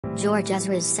George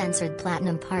Ezra's censored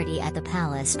Platinum Party at the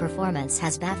Palace performance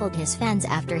has baffled his fans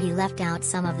after he left out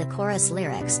some of the chorus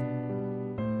lyrics.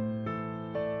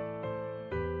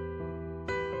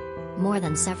 More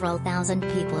than several thousand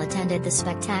people attended the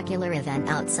spectacular event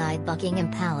outside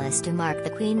Buckingham Palace to mark the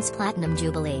Queen's Platinum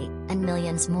Jubilee, and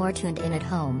millions more tuned in at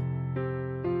home.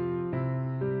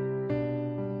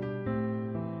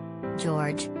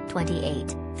 George,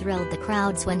 28, thrilled the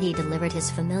crowds when he delivered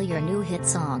his familiar new hit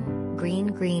song, Green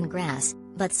Green Grass,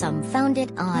 but some found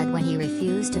it odd when he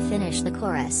refused to finish the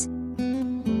chorus.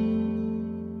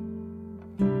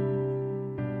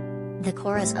 The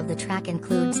chorus of the track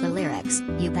includes the lyrics,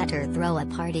 "You better throw a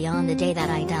party on the day that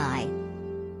I die."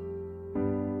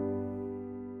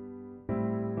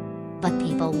 But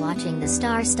people watching the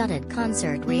star-studded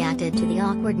concert reacted to the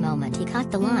awkward moment he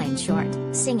cut the line short,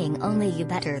 singing only "You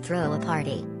better throw a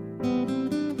party."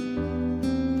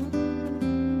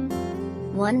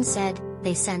 One said,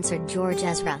 "They censored George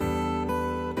Ezra."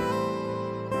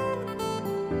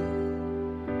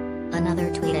 Another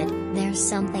tweeted, "There's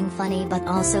something funny but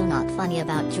also not funny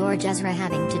about George Ezra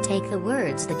having to take the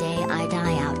words 'the day I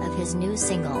die' out of his new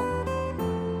single."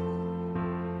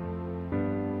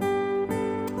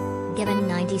 Given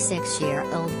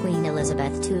 96-year-old Queen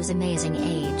Elizabeth II's amazing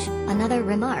age, another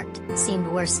remarked, "Seemed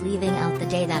worse leaving out 'the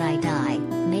day that I die,'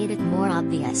 made it more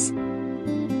obvious."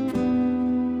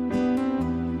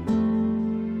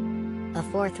 A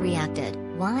fourth reacted,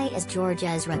 "Why is George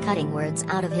Ezra cutting words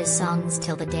out of his songs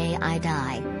till the day I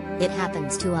die? It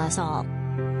happens to us all."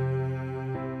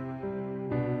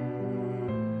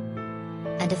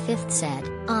 And a fifth said,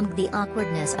 "The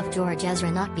awkwardness of George Ezra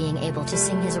not being able to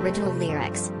sing his original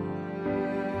lyrics."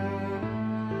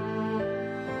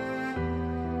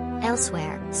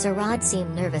 Elsewhere, Sarad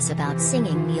seemed nervous about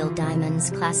singing Neil Diamond's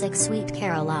classic Sweet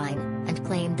Caroline, and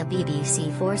claimed the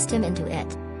BBC forced him into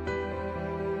it.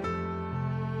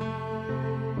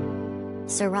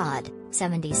 Sarad,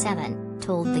 77,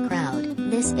 told the crowd,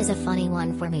 "This is a funny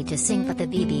one for me to sing but the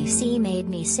BBC made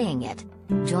me sing it.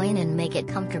 Join and make it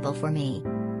comfortable for me."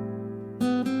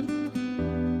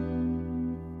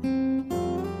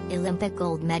 Olympic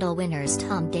gold medal winners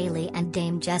Tom Daley and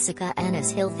Dame Jessica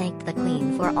Ennis-Hill thanked the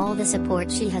Queen for all the support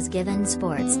she has given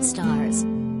sports stars.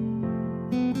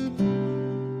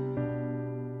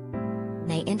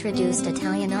 They introduced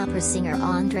Italian opera singer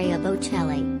Andrea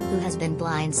Bocelli, who has been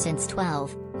blind since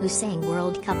 12, who sang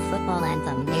World Cup football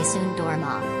anthem Nessun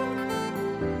Dorma.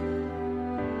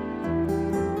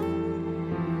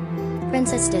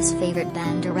 Princess Di's favorite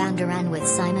band Duran Duran with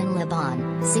Simon Le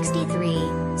Bon, 63,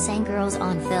 sang Girls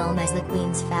on film as the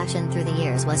Queen's fashion through the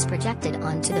years was projected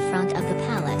onto the front of the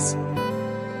palace.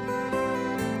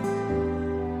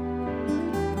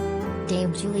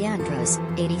 Dame Julie Andrews,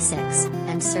 86,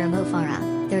 and Sir Mo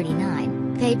Farah,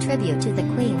 39, paid tribute to the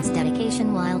Queen's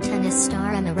dedication while tennis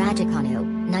star Emma Raducanu,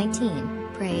 19,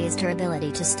 praised her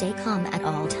ability to stay calm at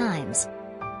all times.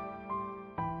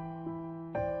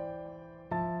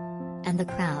 And the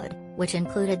crowd, which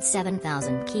included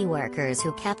 7,000 key workers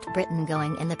who kept Britain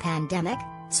going in the pandemic,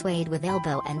 swayed with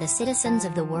elbow and the Citizens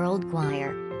of the World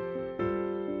Choir.